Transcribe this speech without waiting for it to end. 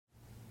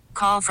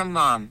Call from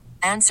mom.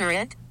 Answer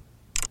it.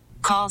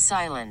 Call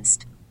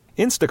silenced.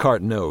 Instacart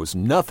knows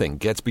nothing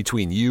gets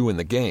between you and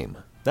the game.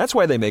 That's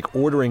why they make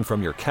ordering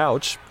from your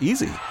couch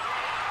easy.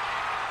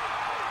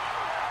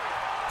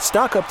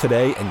 Stock up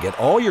today and get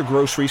all your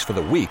groceries for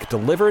the week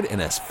delivered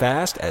in as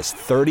fast as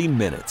 30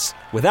 minutes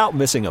without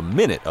missing a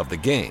minute of the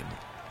game.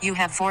 You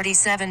have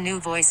 47 new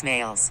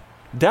voicemails.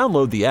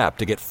 Download the app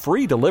to get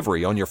free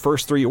delivery on your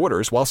first 3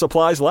 orders while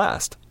supplies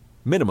last.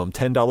 Minimum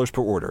 $10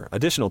 per order.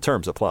 Additional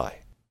terms apply.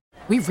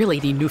 We really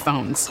need new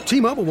phones.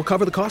 T-Mobile will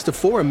cover the cost of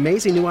 4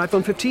 amazing new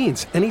iPhone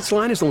 15s, and each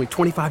line is only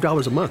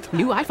 $25 a month.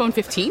 New iPhone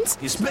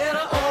 15s? It's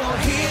better over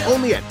here.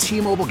 Only at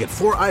T-Mobile, get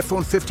 4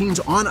 iPhone 15s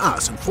on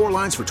us and 4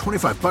 lines for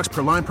 $25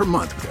 per line per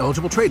month with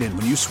eligible trade-in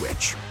when you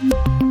switch.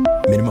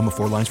 Minimum of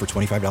 4 lines for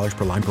 $25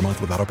 per line per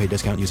month with autopay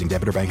discount using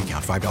debit or bank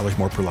account. $5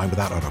 more per line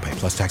without autopay,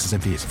 plus taxes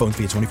and fees. Phone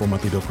fee at 24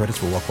 monthly bill credits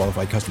for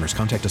well-qualified customers.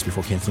 Contact us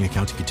before canceling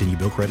account to continue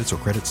bill credits or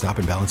credit stop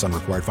and balance on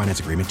required finance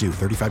agreement due.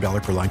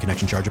 $35 per line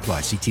connection charge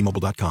applies. See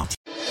T-Mobile.com.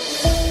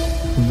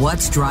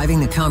 What's driving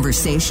the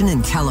conversation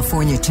in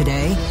California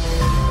today?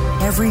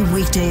 Every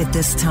weekday at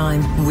this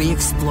time, we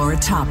explore a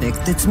topic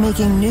that's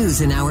making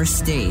news in our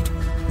state.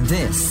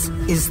 This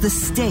is the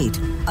State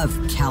of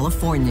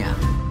California.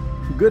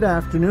 Good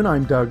afternoon.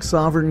 I'm Doug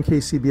Sovern,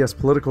 KCBS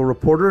political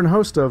reporter and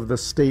host of The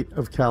State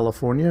of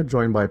California,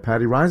 joined by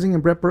Patti Reising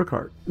and Bret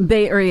Burkhart.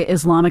 Bay Area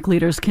Islamic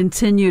leaders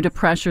continue to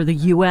pressure the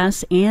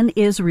U.S. and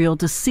Israel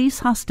to cease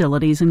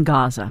hostilities in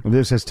Gaza.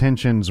 This as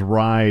tensions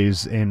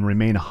rise and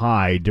remain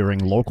high during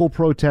local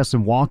protests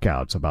and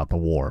walkouts about the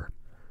war.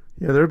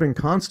 Yeah, there have been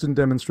constant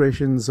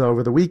demonstrations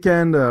over the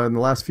weekend, in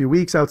the last few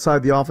weeks,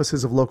 outside the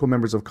offices of local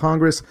members of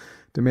Congress,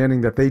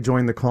 demanding that they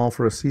join the call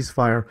for a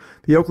ceasefire.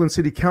 The Oakland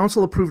City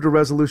Council approved a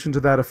resolution to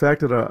that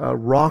effect at a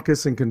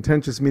raucous and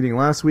contentious meeting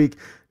last week.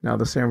 Now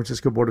the San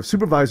Francisco Board of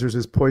Supervisors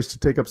is poised to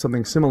take up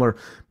something similar.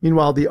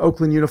 Meanwhile, the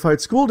Oakland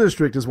Unified School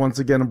District is once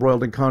again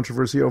embroiled in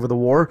controversy over the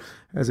war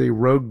as a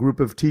rogue group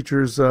of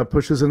teachers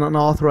pushes an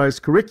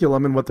unauthorized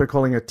curriculum in what they're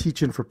calling a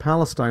teach-in for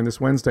Palestine this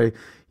Wednesday,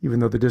 even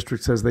though the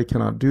district says they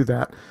cannot do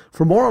that.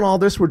 For more on all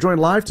this, we're joined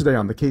live today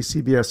on the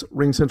KCBS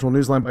Ring Central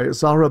Newsline by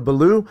Zahra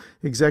Billoo,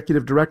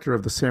 Executive Director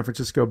of the San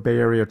Francisco Bay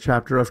Area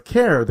chapter of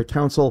CAIR, the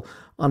Council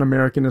on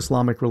American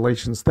Islamic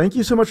Relations. Thank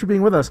you so much for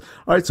being with us.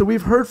 All right, so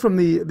we've heard from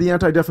the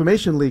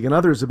Anti-Defamation League and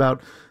others about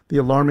the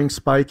alarming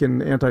spike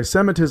in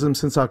anti-Semitism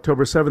since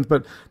October 7th,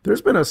 but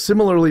there's been a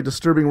similarly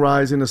disturbing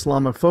rise in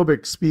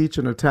Islamophobic speech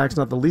and attacks,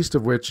 not the least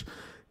of which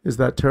is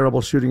that terrible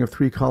shooting of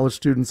 3 college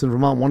students in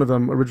Vermont, one of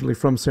them originally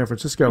from San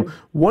Francisco.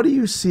 What are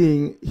you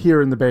seeing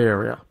here in the Bay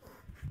Area?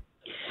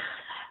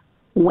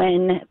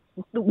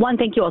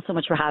 Thank you all so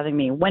much for having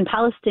me. When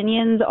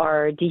Palestinians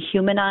are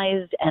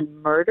dehumanized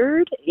and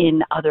murdered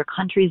in other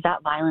countries,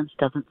 that violence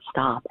doesn't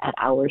stop at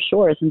our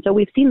shores. And so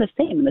we've seen the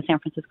same in the San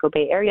Francisco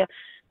Bay Area.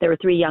 There were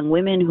 3 young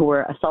women who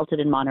were assaulted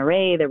in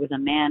Monterey. There was a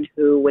man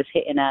who was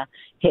hit in a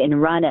hit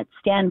and run at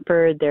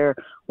Stanford. There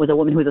was a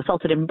woman who was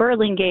assaulted in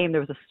Burlingame.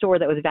 There was a store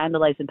that was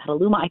vandalized in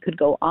Petaluma. I could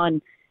go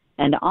on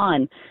and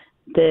on.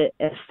 The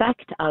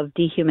effect of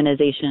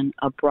dehumanization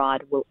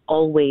abroad will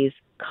always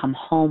come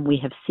home. We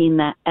have seen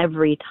that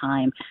every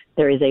time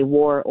there is a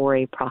war or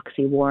a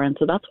proxy war. And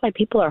so that's why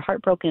people are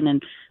heartbroken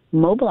and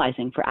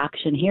mobilizing for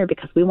action here,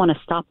 because we want to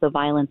stop the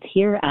violence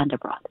here and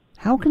abroad.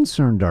 How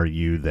concerned are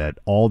you that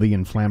all the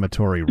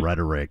inflammatory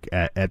rhetoric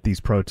at these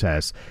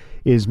protests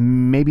is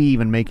maybe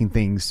even making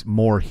things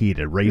more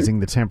heated, raising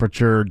the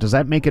temperature? Does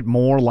that make it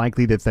more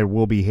likely that there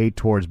will be hate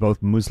towards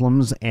both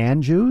Muslims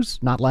and Jews,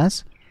 not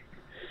less?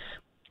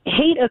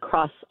 Hate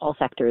across all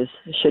sectors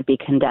should be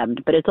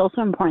condemned, but it's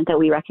also important that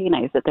we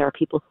recognize that there are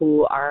people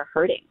who are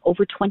hurting.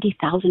 Over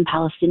 20,000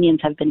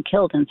 Palestinians have been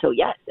killed, and so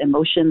yes,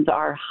 emotions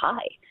are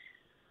high.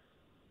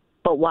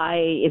 But why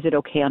is it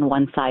okay on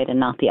one side and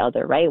not the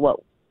other, right?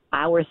 What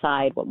our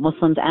side, what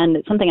Muslims,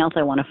 and something else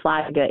I want to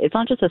flag, it's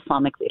not just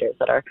Islamic leaders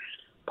that are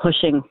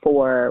pushing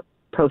for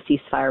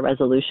pro-ceasefire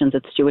resolutions.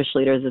 It's Jewish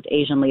leaders, it's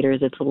Asian leaders,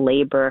 it's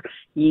labor.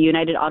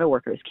 United Auto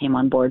Workers came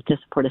on board to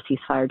support a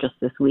ceasefire just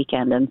this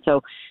weekend. And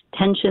so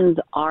tensions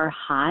are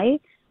high,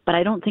 but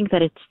I don't think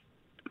it's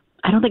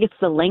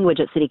the language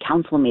at city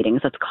council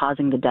meetings that's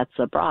causing the deaths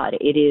abroad.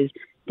 It is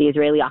the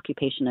Israeli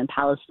occupation in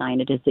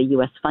Palestine. It is the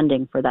U.S.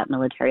 funding for that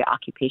military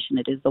occupation.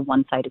 It is the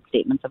one-sided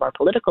statements of our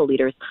political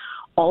leaders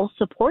all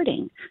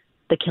supporting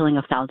the killing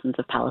of thousands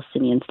of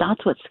Palestinians.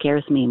 That's what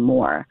scares me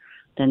more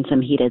than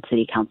some heated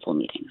city council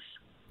meetings.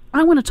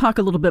 I want to talk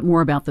a little bit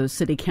more about those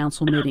city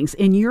council meetings.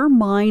 In your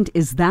mind,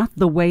 is that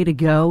the way to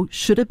go?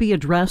 Should it be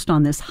addressed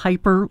on this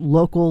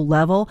hyper-local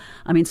level?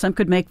 I mean, some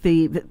could make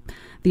the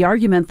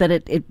argument that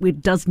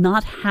it does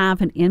not have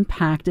an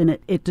impact, and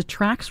it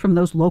detracts from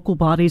those local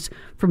bodies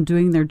from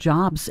doing their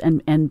jobs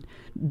and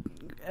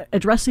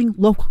addressing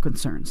local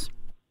concerns.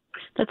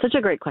 That's such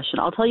a great question.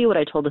 I'll tell you what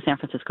I told the San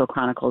Francisco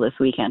Chronicle this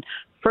weekend.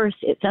 First,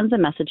 it sends a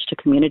message to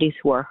communities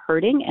who are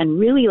hurting and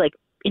really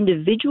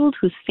individuals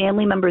whose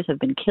family members have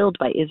been killed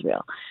by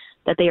Israel,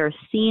 that they are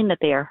seen, that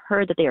they are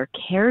heard, that they are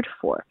cared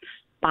for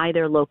by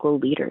their local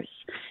leaders.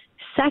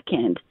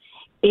 Second,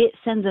 it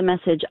sends a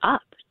message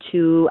up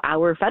to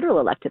our federal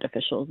elected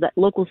officials that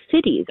local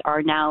cities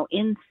are now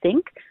in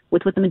sync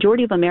with what the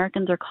majority of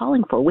Americans are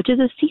calling for, which is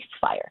a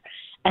ceasefire.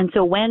 And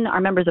so when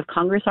our members of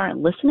Congress aren't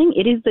listening,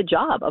 it is the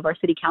job of our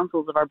city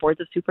councils, of our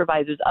boards of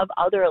supervisors, of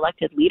other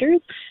elected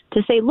leaders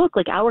to say, look,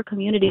 like our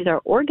communities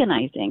are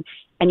organizing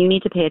and you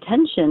need to pay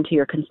attention to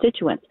your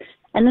constituents.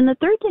 And then the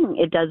third thing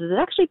it does is it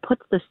actually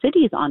puts the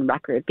cities on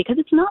record, because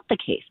it's not the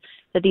case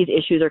that these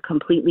issues are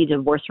completely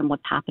divorced from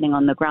what's happening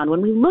on the ground.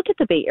 When we look at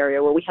the Bay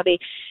Area, where we have a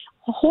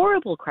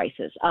horrible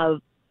crisis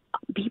of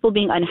people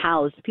being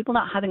unhoused, people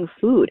not having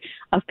food,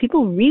 of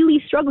people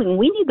really struggling,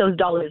 we need those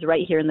dollars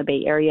right here in the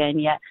Bay Area, and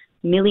yet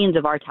millions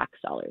of our tax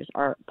dollars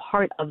are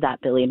part of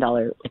that $1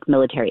 billion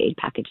military aid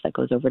package that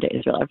goes over to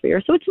Israel every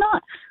year. So it's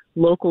not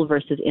local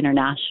versus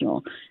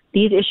international.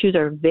 These issues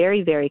are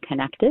very, very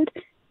connected,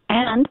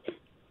 and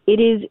it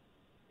is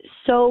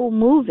so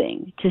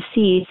moving to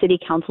see city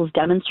councils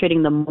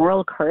demonstrating the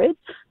moral courage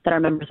that our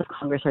members of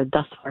Congress are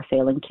thus far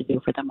failing to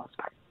do for the most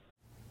part.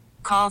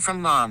 Call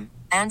from mom.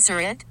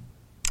 Answer it.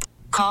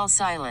 Call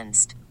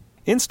silenced.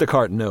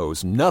 Instacart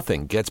knows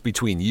nothing gets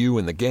between you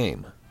and the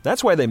game.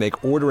 That's why they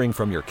make ordering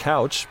from your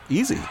couch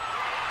easy.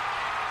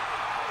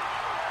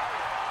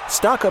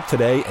 Stock up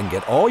today and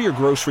get all your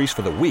groceries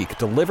for the week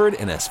delivered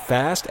in as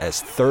fast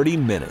as 30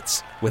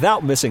 minutes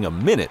without missing a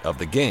minute of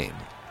the game.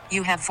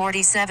 You have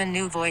 47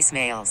 new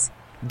voicemails.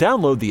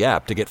 Download the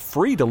app to get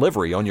free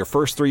delivery on your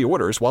first 3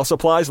 orders while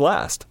supplies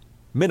last.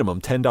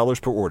 Minimum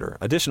 $10 per order.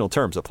 Additional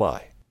terms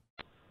apply.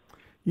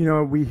 You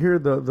know, we hear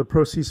the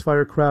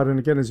pro-ceasefire crowd, and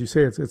again, as you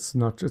say, it's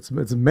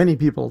many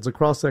people. It's a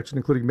cross-section,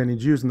 including many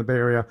Jews in the Bay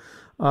Area.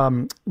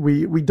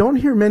 We don't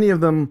hear many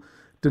of them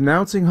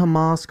denouncing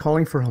Hamas,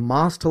 calling for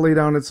Hamas to lay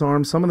down its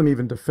arms. Some of them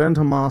even defend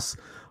Hamas.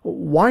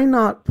 Why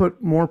not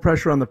put more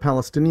pressure on the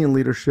Palestinian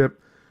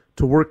leadership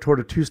to work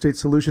toward a two-state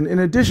solution, in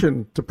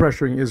addition to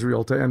pressuring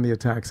Israel to end the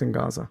attacks in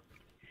Gaza?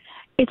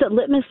 It's a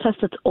litmus test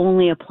that's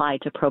only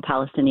applied to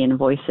pro-Palestinian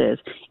voices.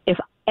 If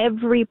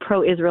every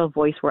pro-Israel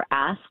voice were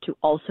asked to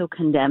also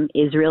condemn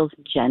Israel's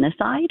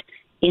genocide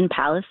in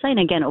Palestine,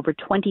 again, over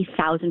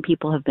 20,000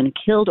 people have been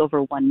killed,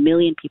 over 1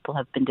 million people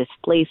have been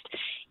displaced.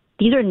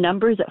 These are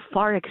numbers that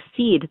far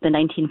exceed the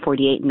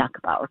 1948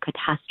 Nakba or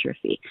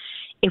catastrophe.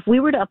 If we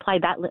were to apply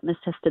that litmus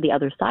test to the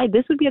other side,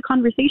 this would be a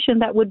conversation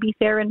that would be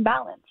fair and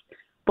balanced.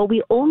 But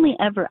we only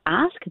ever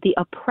ask the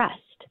oppressed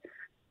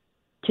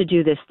to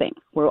do this thing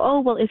where, oh,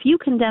 well, if you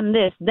condemn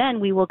this, then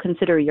we will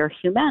consider your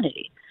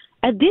humanity.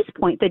 At this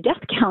point, the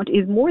death count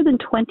is more than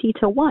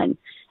 20-1.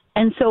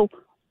 And so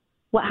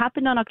what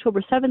happened on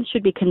October 7th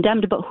should be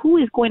condemned, but who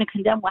is going to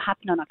condemn what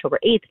happened on October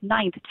 8th,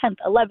 9th, 10th,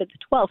 11th,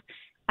 12th?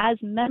 As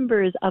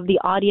members of the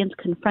audience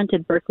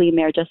confronted Berkeley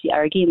Mayor Jesse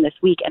Arreguín this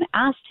week and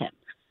asked him,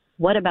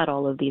 what about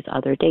all of these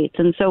other dates?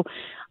 And so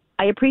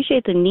I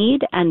appreciate the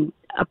need and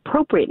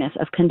appropriateness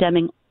of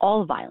condemning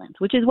all violence,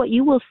 which is what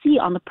you will see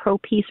on the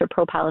pro-peace or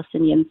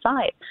pro-Palestinian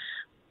side.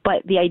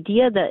 But the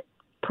idea that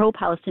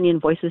pro-Palestinian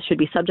voices should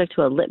be subject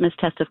to a litmus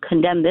test of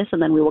condemn this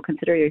and then we will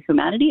consider your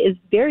humanity is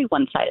very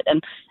one-sided.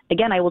 And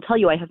again, I will tell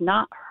you, I have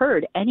not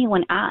heard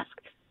anyone ask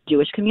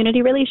Jewish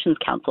Community Relations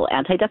Council,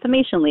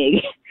 Anti-Defamation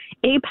League,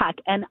 AIPAC,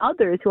 and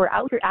others who are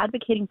out here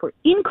advocating for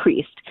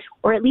increased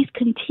or at least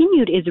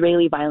continued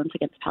Israeli violence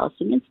against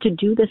Palestinians to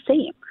do the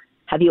same.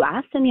 Have you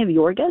asked any of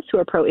your guests who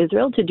are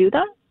pro-Israel to do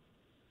that?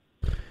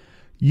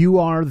 You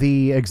are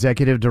the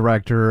executive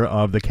director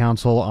of the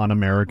Council on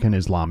American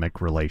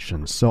Islamic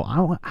Relations.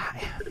 So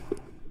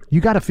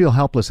you got to feel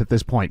helpless at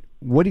this point.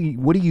 What do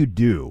you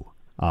do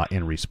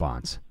in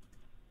response?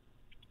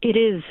 It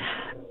is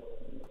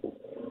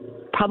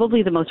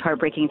probably the most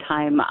heartbreaking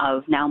time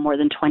of now more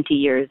than 20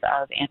 years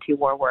of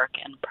anti-war work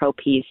and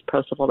pro-peace,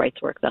 pro-civil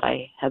rights work that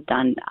I have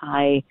done.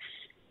 I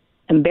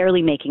am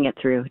barely making it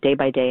through day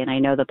by day, and I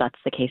know that that's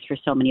the case for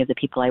so many of the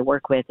people I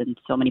work with and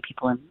so many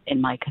people in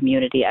my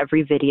community.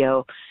 Every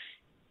video,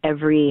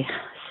 every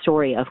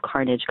story of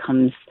carnage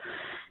comes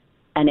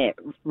and it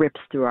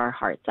rips through our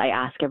hearts. I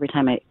ask every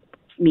time I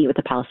meet with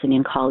a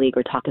Palestinian colleague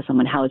or talk to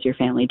someone, how is your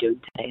family doing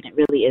today? And it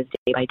really is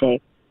day by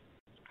day.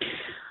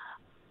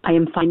 I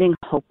am finding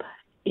hope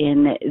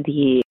in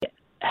the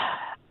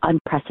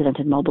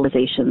unprecedented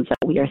mobilizations that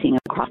we are seeing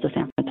across the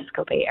San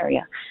Francisco Bay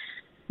Area.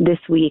 This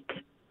week,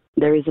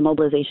 there is a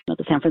mobilization of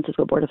the San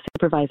Francisco Board of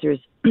Supervisors,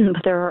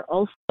 but there are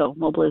also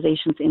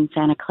mobilizations in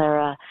Santa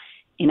Clara,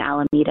 in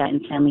Alameda,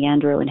 in San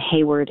Leandro, in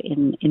Hayward,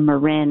 in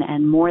Marin,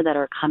 and more that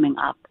are coming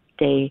up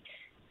day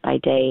by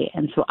day.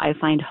 And so I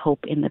find hope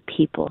in the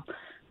people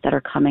that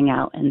are coming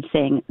out and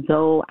saying,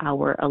 though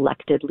our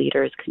elected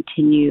leaders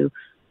continue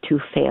to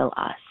fail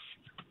us,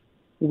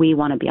 we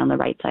want to be on the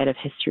right side of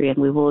history, and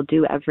we will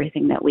do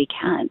everything that we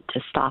can to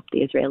stop the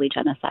Israeli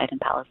genocide in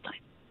Palestine.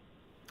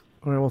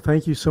 All right, well,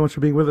 thank you so much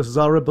for being with us.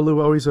 Zahra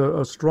Billoo, always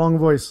a strong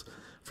voice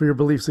for your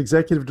beliefs,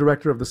 Executive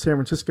Director of the San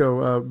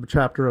Francisco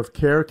chapter of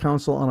CAIR,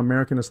 Council on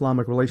American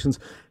Islamic Relations.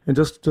 And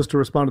just to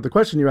respond to the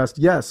question you asked,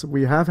 yes,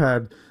 we have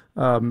had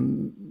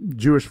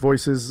Jewish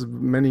voices,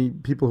 many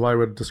people who I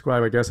would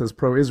describe, I guess, as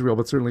pro-Israel,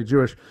 but certainly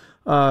Jewish,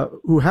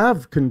 who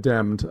have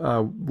condemned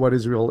what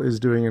Israel is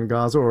doing in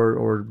Gaza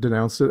or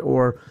denounced it,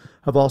 or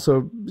have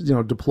also,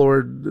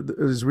 deplored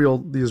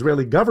the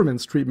Israeli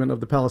government's treatment of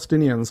the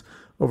Palestinians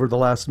over the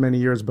last many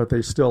years, but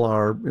they still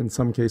are, in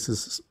some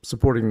cases,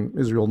 supporting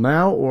Israel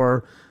now,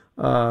 or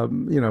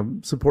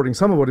supporting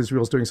some of what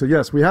Israel's doing. So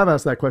yes, we have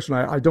asked that question.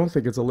 I don't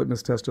think it's a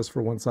litmus test just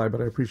for one side,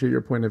 but I appreciate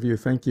your point of view.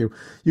 Thank you.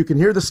 You can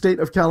hear The State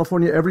of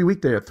California every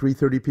weekday at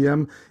 3:30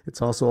 p.m.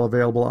 It's also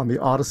available on the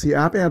Odyssey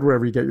app and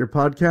wherever you get your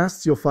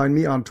podcasts. You'll find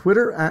me on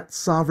Twitter at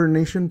Sovern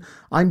Nation.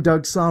 I'm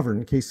Doug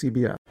Sovern,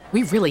 KCBS.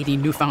 We really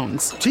need new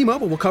phones.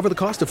 T-Mobile will cover the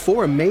cost of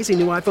 4 amazing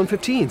new iPhone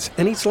 15s,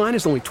 and each line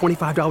is only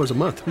 $25 a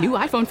month. New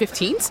iPhone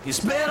 15s?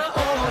 It's better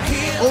over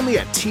here. Only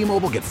at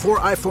T-Mobile, get 4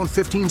 iPhone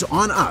 15s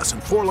on us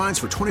and 4 lines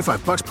for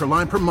 $25 per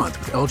line per month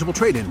with eligible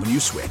trade-in when you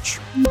switch.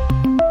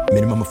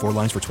 Minimum of 4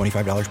 lines for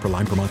 $25 per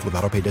line per month with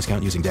autopay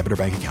discount using debit or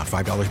bank account.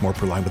 $5 more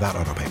per line without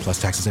autopay, plus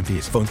taxes and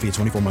fees. Phone fee at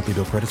 24 monthly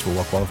bill credits for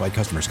well-qualified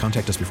customers.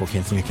 Contact us before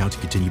canceling account to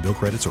continue bill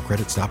credits or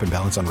credit stop and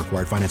balance on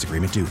required finance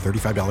agreement due.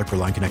 $35 per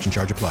line connection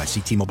charge applies.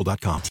 See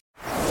T-Mobile.com.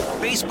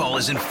 Baseball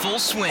is in full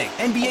swing.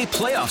 NBA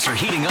playoffs are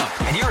heating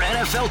up, and your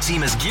NFL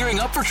team is gearing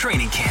up for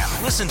training camp.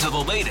 Listen to the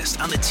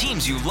latest on the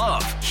teams you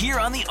love here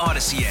on the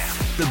Odyssey app.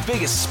 The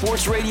biggest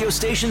sports radio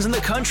stations in the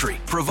country,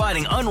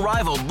 providing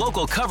unrivaled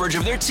local coverage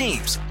of their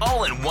teams,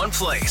 all in one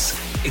place.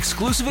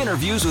 Exclusive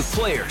interviews with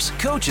players,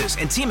 coaches,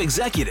 and team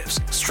executives,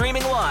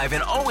 streaming live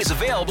and always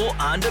available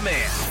on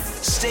demand.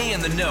 Stay in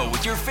the know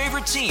with your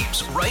favorite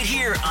teams right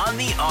here on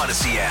the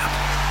Odyssey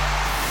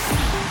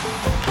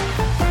app.